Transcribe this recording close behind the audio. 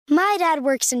My dad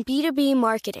works in B2B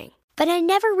marketing, but I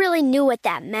never really knew what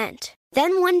that meant.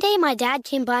 Then one day my dad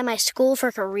came by my school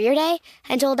for career day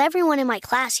and told everyone in my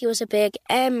class he was a big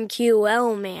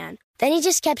MQL man. Then he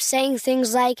just kept saying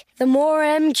things like, the more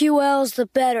MQLs, the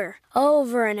better,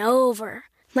 over and over.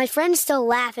 My friends still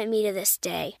laugh at me to this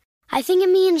day. I think it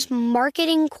means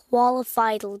marketing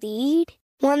qualified lead.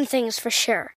 One thing's for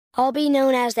sure. I'll be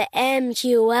known as the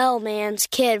MQL man's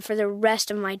kid for the rest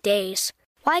of my days.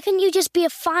 Why couldn't you just be a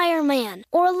fireman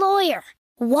or a lawyer?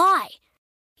 Why?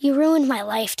 You ruined my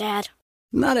life, Dad.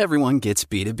 Not everyone gets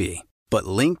B2B, but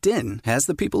LinkedIn has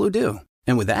the people who do.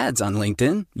 And with ads on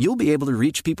LinkedIn, you'll be able to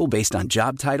reach people based on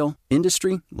job title,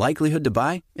 industry, likelihood to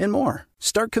buy, and more.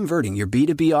 Start converting your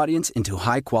B2B audience into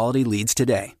high-quality leads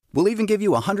today. We'll even give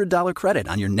you a $100 credit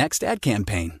on your next ad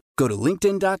campaign. Go to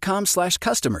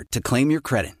linkedin.com/customer to claim your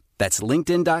credit. That's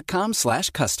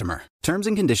linkedin.com/customer. Terms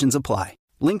and conditions apply.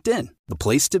 LinkedIn, the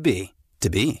place to be, to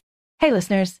be. Hey,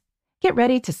 listeners, get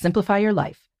ready to simplify your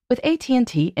life with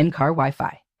AT&T in-car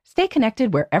Wi-Fi. Stay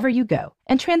connected wherever you go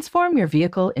and transform your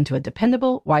vehicle into a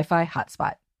dependable Wi-Fi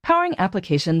hotspot. Powering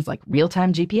applications like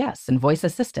real-time GPS and voice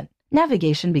assistant,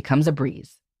 navigation becomes a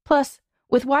breeze. Plus,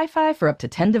 with Wi-Fi for up to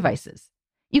 10 devices,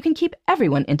 you can keep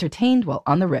everyone entertained while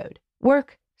on the road,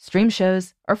 work, stream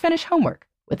shows, or finish homework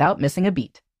without missing a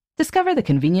beat. Discover the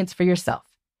convenience for yourself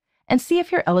and see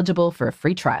if you're eligible for a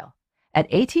free trial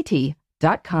at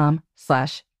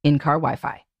att.com/in-car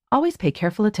Wi-Fi. Always pay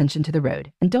careful attention to the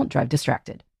road and don't drive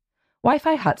distracted.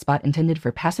 Wi-Fi hotspot intended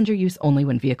for passenger use only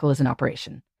when vehicle is in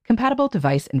operation. Compatible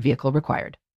device and vehicle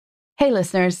required. Hey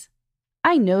listeners,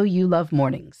 I know you love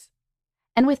mornings.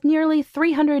 And with nearly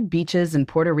 300 beaches in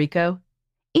Puerto Rico,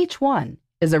 each one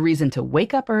is a reason to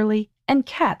wake up early and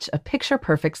catch a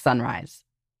picture-perfect sunrise.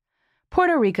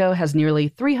 Puerto Rico has nearly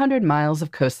 300 miles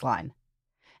of coastline,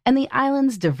 and the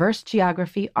island's diverse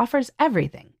geography offers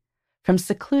everything from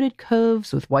secluded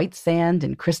coves with white sand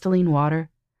and crystalline water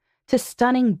to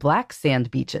stunning black sand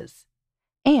beaches,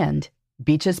 and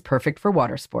beaches perfect for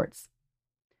water sports.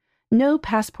 No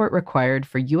passport required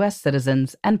for U.S.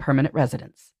 citizens and permanent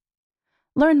residents.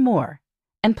 Learn more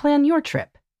and plan your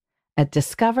trip at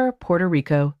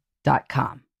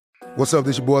discoverpuertorico.com. What's up,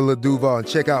 this your boy Lil Duval, and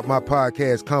check out my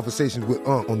podcast, Conversations with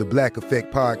Unc, on the Black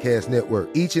Effect Podcast Network.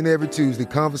 Each and every Tuesday,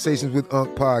 Conversations with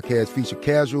Unc podcast feature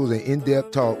casual and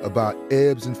in-depth talk about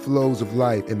ebbs and flows of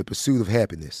life and the pursuit of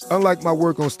happiness. Unlike my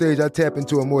work on stage, I tap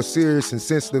into a more serious and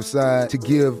sensitive side to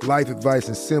give life advice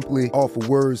and simply offer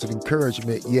words of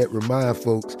encouragement, yet remind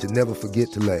folks to never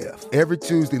forget to laugh. Every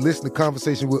Tuesday, listen to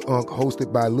Conversations with Unc,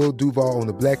 hosted by Lil Duval on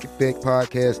the Black Effect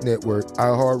Podcast Network,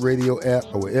 iHeartRadio app,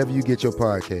 or wherever you get your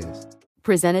podcasts.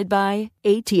 Presented by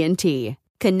AT&T.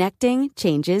 Connecting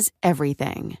changes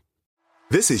everything.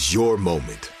 This is your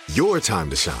moment, your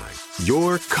time to shine,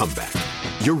 your comeback.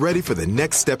 You're ready for the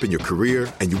next step in your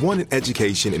career, and you want an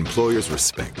education employers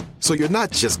respect. So you're not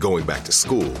just going back to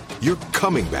school, you're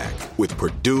coming back with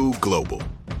Purdue Global.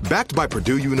 Backed by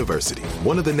Purdue University,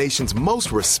 one of the nation's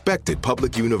most respected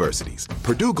public universities,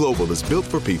 Purdue Global is built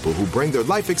for people who bring their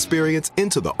life experience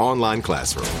into the online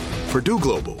classroom. Purdue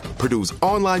Global, Purdue's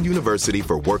online university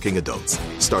for working adults.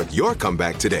 Start your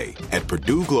comeback today at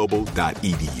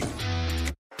purdueglobal.edu.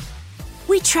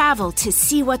 We travel to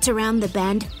see what's around the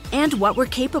bend and what we're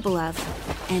capable of.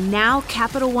 And now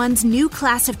Capital One's new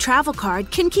class of travel card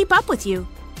can keep up with you.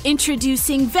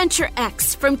 Introducing Venture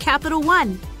X from Capital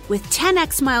One. With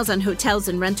 10x miles on hotels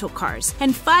and rental cars,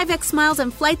 and 5x miles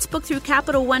on flights booked through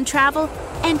Capital One Travel,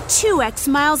 and 2x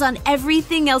miles on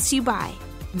everything else you buy.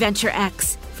 Venture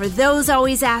X, for those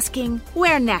always asking,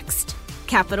 where next?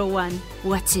 Capital One,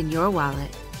 what's in your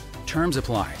wallet? Terms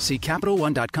apply. See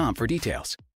CapitalOne.com for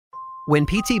details. When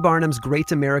P.T. Barnum's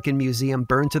Great American Museum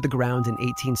burned to the ground in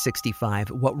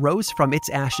 1865, what rose from its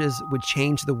ashes would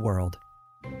change the world.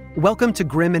 Welcome to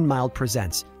Grim and Mild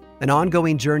Presents, an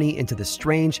ongoing journey into the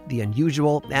strange, the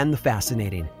unusual, and the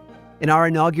fascinating. In our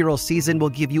inaugural season, we'll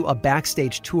give you a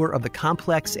backstage tour of the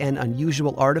complex and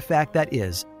unusual artifact that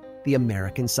is the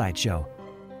American Sideshow.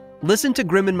 Listen to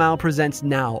Grim and Mild Presents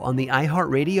now on the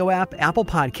iHeartRadio app, Apple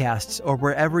Podcasts, or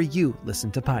wherever you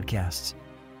listen to podcasts.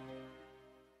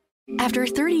 After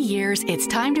 30 years, it's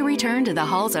time to return to the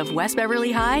halls of West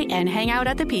Beverly High and hang out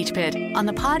at the Peach Pit. On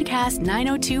the podcast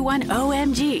 9021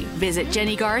 OMG, visit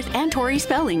Jenny Garth and Tori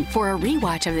Spelling for a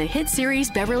rewatch of the hit series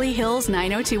Beverly Hills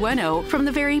 90210 from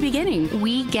the very beginning.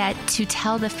 We get to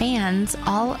tell the fans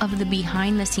all of the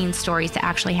behind-the-scenes stories that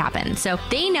actually happen. So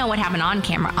they know what happened on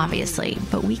camera, obviously,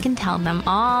 but we can tell them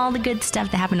all the good stuff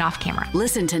that happened off camera.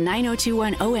 Listen to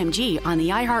 9021 OMG on the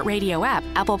iHeartRadio app,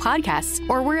 Apple Podcasts,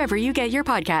 or wherever you get your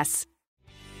podcasts.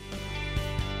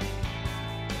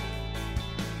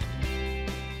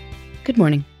 Good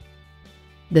morning.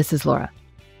 This is Laura.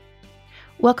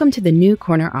 Welcome to the New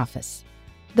Corner Office,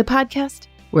 the podcast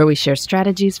where we share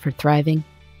strategies for thriving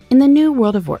in the new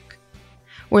world of work,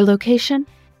 where location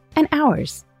and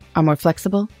hours are more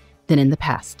flexible than in the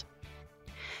past.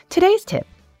 Today's tip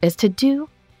is to do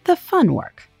the fun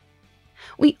work.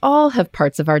 We all have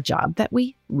parts of our job that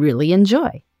we really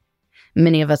enjoy.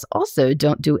 Many of us also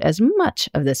don't do as much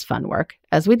of this fun work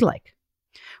as we'd like.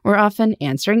 We're often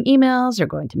answering emails or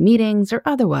going to meetings or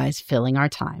otherwise filling our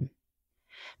time.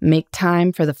 Make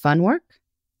time for the fun work,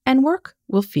 and work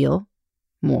will feel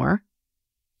more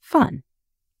fun.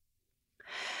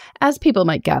 As people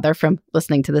might gather from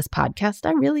listening to this podcast,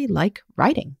 I really like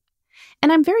writing.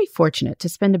 And I'm very fortunate to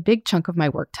spend a big chunk of my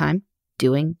work time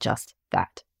doing just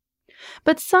that.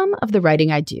 But some of the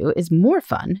writing I do is more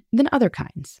fun than other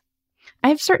kinds. I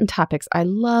have certain topics I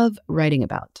love writing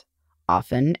about.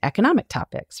 Often economic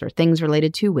topics or things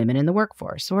related to women in the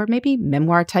workforce, or maybe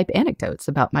memoir-type anecdotes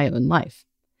about my own life.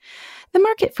 The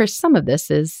market for some of this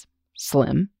is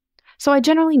slim, so I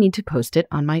generally need to post it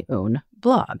on my own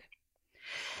blog.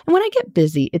 And when I get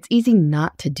busy, it's easy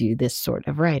not to do this sort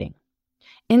of writing.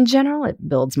 In general, it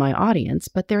builds my audience,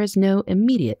 but there is no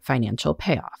immediate financial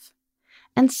payoff.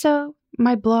 And so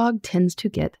my blog tends to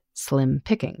get slim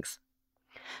pickings.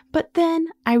 But then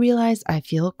I realize I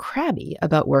feel crabby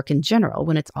about work in general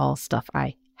when it's all stuff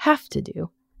I have to do,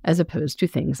 as opposed to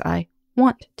things I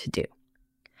want to do.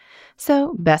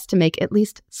 So best to make at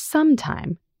least some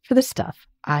time for the stuff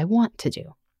I want to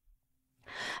do.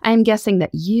 I am guessing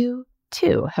that you,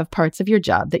 too, have parts of your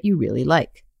job that you really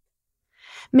like.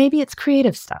 Maybe it's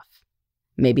creative stuff.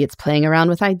 Maybe it's playing around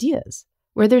with ideas,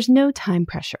 where there's no time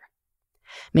pressure.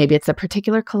 Maybe it's a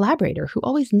particular collaborator who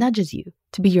always nudges you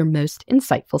to be your most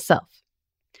insightful self.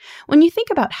 When you think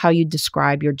about how you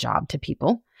describe your job to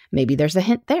people, maybe there's a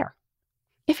hint there.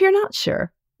 If you're not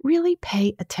sure, really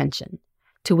pay attention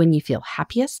to when you feel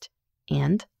happiest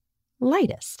and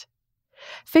lightest.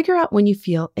 Figure out when you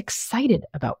feel excited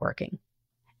about working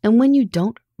and when you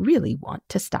don't really want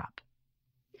to stop.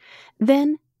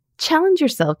 Then challenge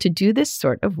yourself to do this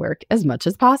sort of work as much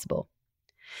as possible.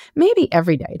 Maybe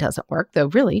every day doesn't work, though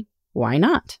really, why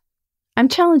not? I'm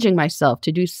challenging myself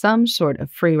to do some sort of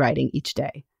free writing each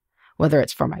day, whether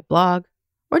it's for my blog,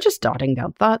 or just jotting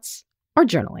down thoughts, or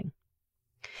journaling.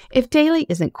 If daily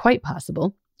isn't quite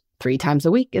possible, 3 times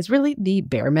a week is really the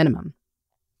bare minimum.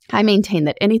 I maintain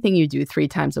that anything you do 3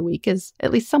 times a week is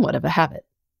at least somewhat of a habit.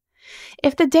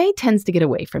 If the day tends to get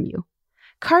away from you,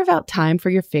 carve out time for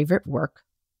your favorite work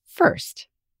first.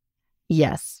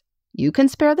 Yes, you can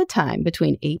spare the time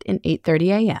between 8 and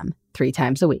 8:30 a.m. 3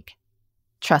 times a week.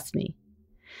 Trust me.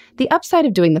 The upside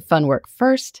of doing the fun work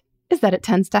first is that it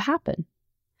tends to happen.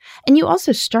 And you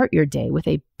also start your day with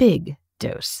a big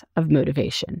dose of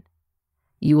motivation.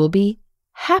 You will be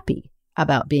happy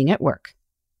about being at work,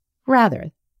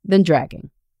 rather than dragging.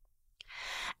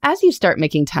 As you start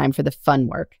making time for the fun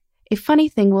work, a funny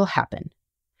thing will happen.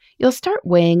 You'll start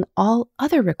weighing all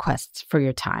other requests for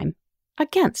your time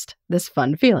against this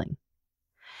fun feeling.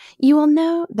 You will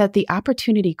know that the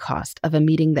opportunity cost of a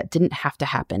meeting that didn't have to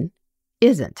happen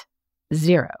isn't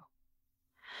 0.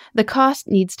 The cost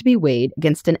needs to be weighed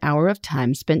against an hour of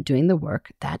time spent doing the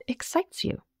work that excites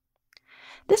you.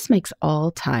 This makes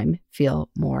all time feel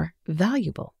more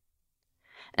valuable.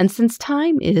 And since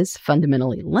time is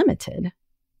fundamentally limited,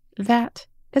 that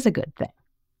is a good thing.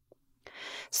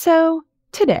 So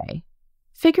today,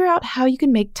 figure out how you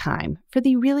can make time for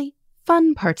the really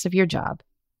fun parts of your job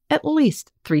at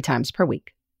least 3 times per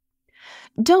week.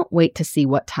 Don't wait to see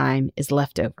what time is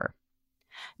left over.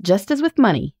 Just as with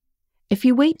money, if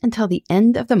you wait until the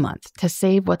end of the month to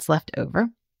save what's left over,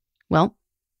 well,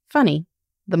 funny,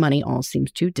 the money all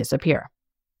seems to disappear.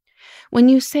 When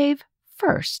you save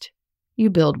first, you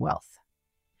build wealth.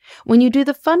 When you do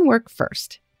the fun work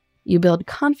first, you build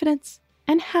confidence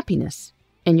and happiness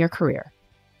in your career.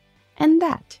 And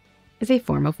that is a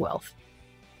form of wealth,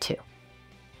 too.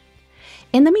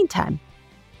 In the meantime,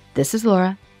 this is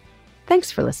Laura.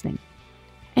 Thanks for listening.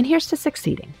 And here's to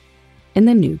succeeding in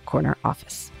the New Corner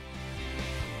Office.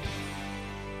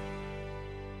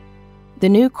 The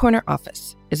New Corner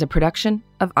Office is a production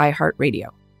of iHeartRadio.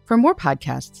 For more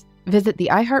podcasts, visit the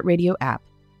iHeartRadio app,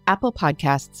 Apple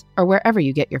Podcasts, or wherever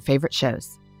you get your favorite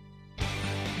shows.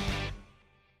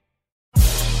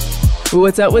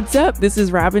 What's up? What's up? This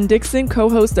is Robin Dixon,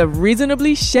 co-host of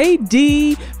Reasonably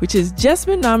Shady, which has just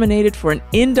been nominated for an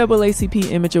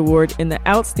NAACP Image Award in the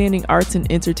Outstanding Arts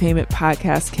and Entertainment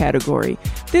Podcast category.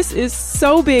 This is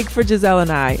so big for Giselle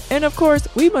and I. And of course,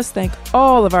 we must thank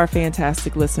all of our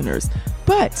fantastic listeners.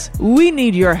 But we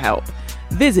need your help.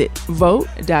 Visit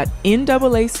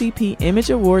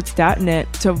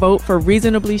vote.naacpimageawards.net to vote for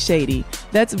Reasonably Shady.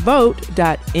 That's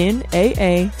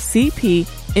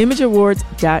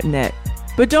vote.naacpimageawards.net.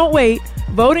 But don't wait.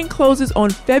 Voting closes on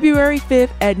February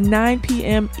 5th at 9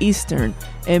 p.m. Eastern.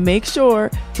 And make sure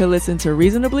to listen to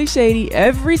Reasonably Shady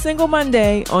every single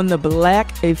Monday on the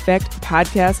Black Effect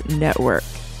Podcast Network.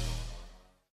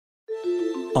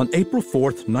 On April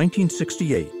 4th,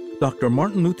 1968, Dr.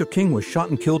 Martin Luther King was shot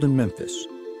and killed in Memphis.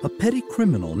 A petty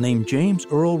criminal named James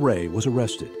Earl Ray was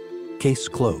arrested. Case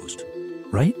closed.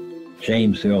 Right?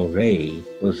 James Earl Ray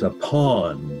was a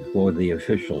pawn for the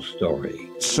official story.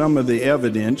 Some of the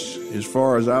evidence, as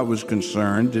far as I was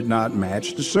concerned, did not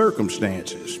match the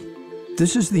circumstances.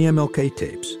 This is the MLK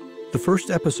Tapes. The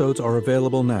first episodes are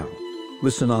available now.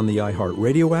 Listen on the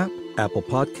iHeartRadio app, Apple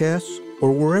Podcasts,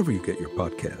 or wherever you get your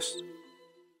podcasts.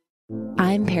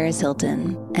 I'm Paris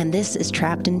Hilton, and this is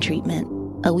Trapped in Treatment,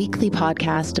 a weekly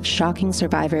podcast of shocking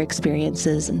survivor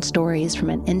experiences and stories from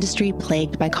an industry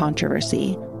plagued by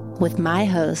controversy. With my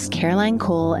hosts, Caroline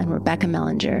Cole and Rebecca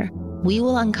Mellinger, we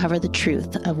will uncover the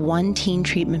truth of one teen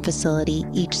treatment facility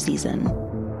each season.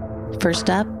 First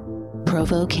up,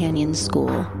 Provo Canyon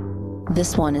School.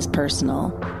 This one is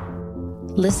personal.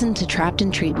 Listen to Trapped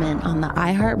in Treatment on the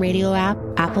iHeartRadio app,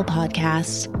 Apple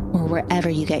Podcasts, or wherever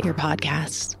you get your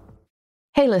podcasts.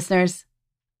 Hey listeners,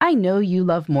 I know you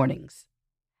love mornings.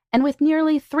 And with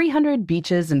nearly 300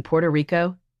 beaches in Puerto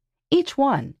Rico, each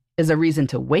one is a reason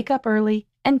to wake up early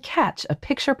and catch a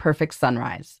picture-perfect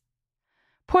sunrise.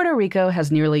 Puerto Rico has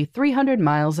nearly 300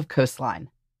 miles of coastline,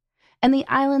 and the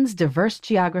island's diverse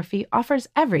geography offers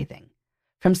everything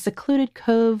from secluded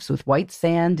coves with white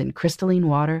sand and crystalline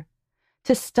water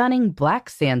to stunning black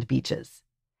sand beaches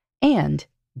and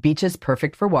beaches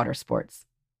perfect for water sports.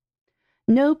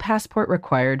 No passport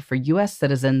required for U.S.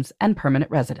 citizens and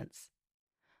permanent residents.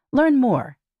 Learn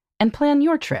more and plan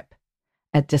your trip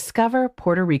at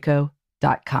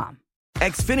discoverpuertorico.com.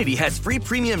 Xfinity has free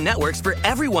premium networks for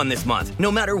everyone this month,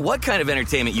 no matter what kind of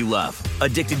entertainment you love.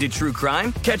 Addicted to true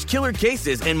crime? Catch killer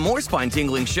cases and more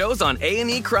spine-tingling shows on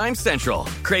A&E Crime Central.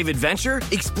 Crave adventure?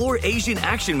 Explore Asian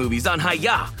action movies on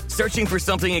Hi-YAH. Searching for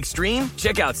something extreme?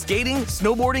 Check out skating,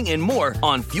 snowboarding, and more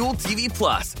on Fuel TV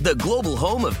Plus, the global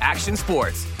home of action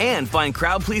sports. And find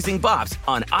crowd-pleasing bops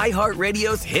on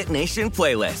iHeartRadio's Hit Nation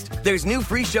playlist. There's new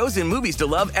free shows and movies to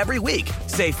love every week.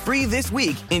 Say free this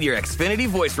week in your Xfinity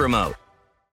voice remote.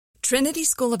 Trinity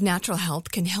School of Natural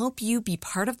Health can help you be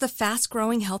part of the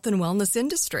fast-growing health and wellness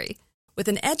industry. With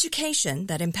an education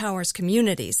that empowers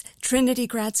communities, Trinity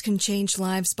grads can change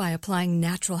lives by applying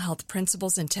natural health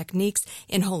principles and techniques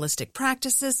in holistic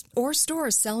practices or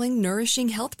stores selling nourishing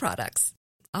health products.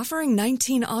 Offering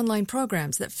 19 online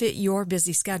programs that fit your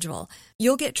busy schedule,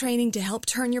 you'll get training to help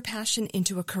turn your passion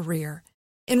into a career.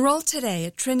 Enroll today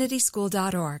at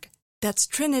trinityschool.org. That's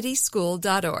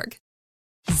trinityschool.org.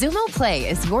 Xumo Play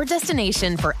is your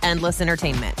destination for endless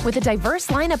entertainment. With a diverse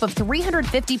lineup of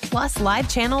 350-plus live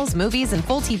channels, movies, and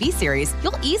full TV series,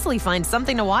 you'll easily find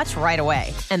something to watch right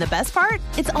away. And the best part?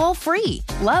 It's all free.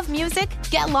 Love music?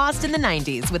 Get lost in the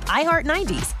 90s with iHeart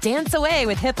 90s, dance away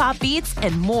with hip-hop beats,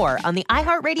 and more on the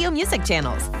iHeartRadio music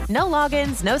channels. No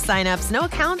logins, no signups, no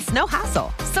accounts, no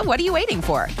hassle. So what are you waiting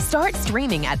for? Start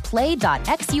streaming at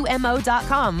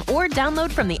play.xumo.com or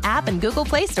download from the app and Google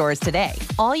Play stores today.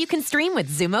 All you can stream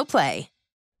with Xumo Play.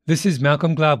 This is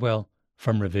Malcolm Gladwell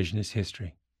from Revisionist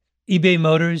History. eBay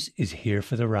Motors is here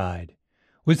for the ride.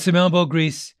 With some elbow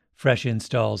grease, fresh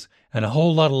installs, and a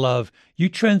whole lot of love, you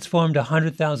transformed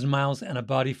 100,000 miles and a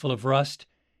body full of rust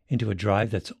into a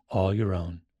drive that's all your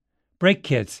own. Brake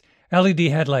kits, LED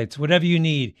headlights, whatever you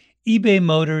need, eBay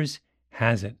Motors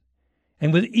has it.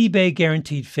 And with eBay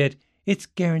Guaranteed Fit, it's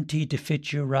guaranteed to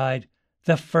fit your ride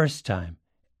the first time,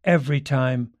 every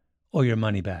time, or your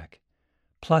money back.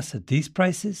 Plus, at these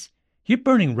prices, you're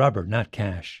burning rubber, not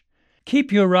cash.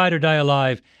 Keep your ride or die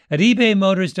alive at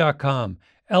ebaymotors.com.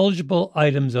 Eligible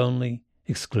items only.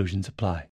 Exclusions apply.